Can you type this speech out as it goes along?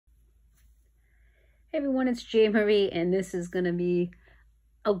Hey everyone, it's J Marie, and this is gonna be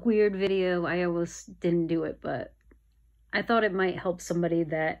a weird video. I almost didn't do it, but I thought it might help somebody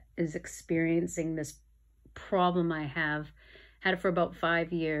that is experiencing this problem I have. Had it for about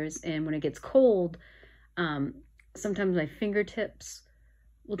 5 years, and when it gets cold, sometimes my fingertips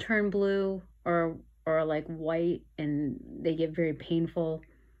will turn blue or like white, and they get very painful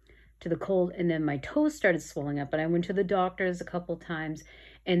to the cold. And then my toes started swelling up, and I went to the doctors a couple times,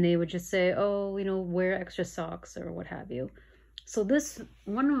 and they would just say, oh, wear extra socks or what have you. So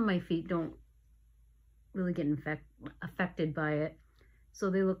one of my feet don't really get affected by it.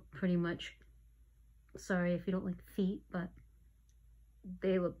 So they look pretty much, sorry if you don't like feet, but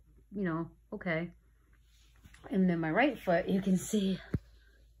they look, okay. And then my right foot, you can see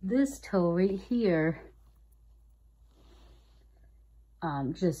this toe right here,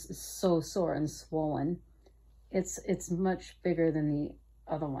 just so sore and swollen. It's much bigger than the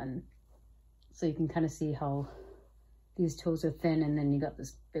other one. So you can kind of see how these toes are thin, and then you got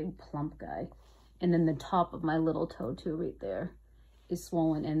this big plump guy. And then the top of my little toe too, right there, is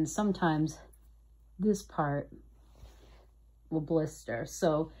swollen. And sometimes this part will blister.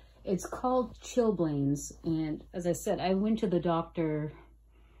 So it's called Chilblains. And as I said, I went to the doctor,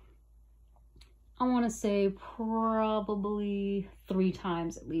 I want to say probably 3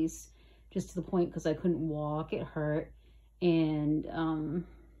 times at least, just to the point because I couldn't walk, it hurt. And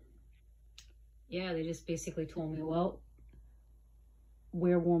yeah, they just basically told me, well,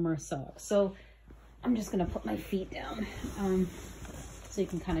 wear warmer socks. So I'm just gonna put my feet down, so you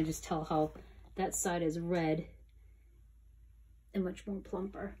can kind of just tell how that side is red and much more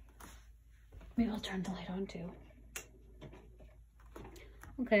plumper. Maybe I'll turn the light on too.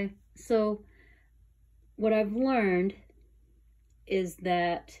 Okay, so what I've learned is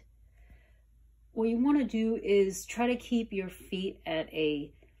that what you want to do is try to keep your feet at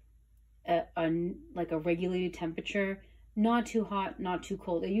like a regulated temperature, not too hot, not too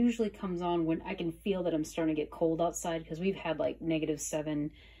cold. It usually comes on when I can feel that I'm starting to get cold outside, because we've had like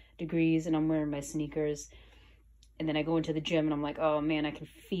 -7 degrees and I'm wearing my sneakers. And then I go into the gym and I'm like, oh man, I can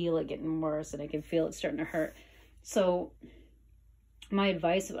feel it getting worse and I can feel it starting to hurt. So my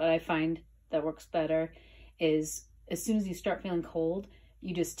advice, what I find that works better, is as soon as you start feeling cold,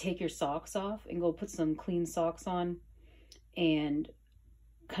 you just take your socks off and go put some clean socks on and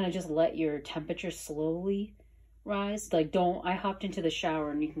kind of just let your temperature slowly rise. Like I hopped into the shower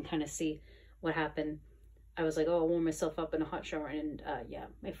and you can kind of see what happened. I was like, oh, I'll warm myself up in a hot shower, and yeah,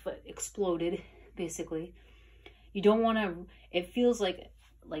 my foot exploded basically. You don't want to, it feels like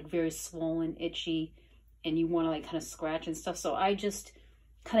very swollen, itchy, and you want to like kind of scratch and stuff. So I just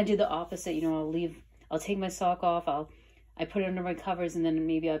kind of did the opposite. I'll take my sock off, I put it under my covers, and then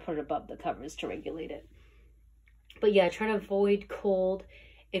maybe I put it above the covers to regulate it. But yeah, try to avoid cold.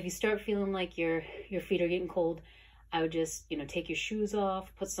 If you start feeling like your feet are getting cold, I would just, take your shoes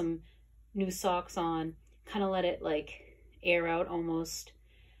off, put some new socks on, kind of let it like air out almost,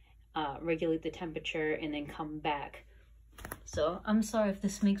 regulate the temperature, and then come back. So I'm sorry if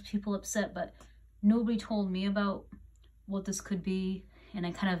this makes people upset, but nobody told me about what this could be, and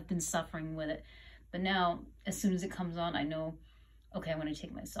I kind of been suffering with it. But now, as soon as it comes on, I know, okay, I'm going to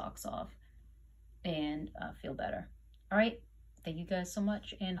take my socks off and feel better. All right. Thank you guys so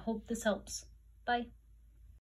much, and hope this helps. Bye.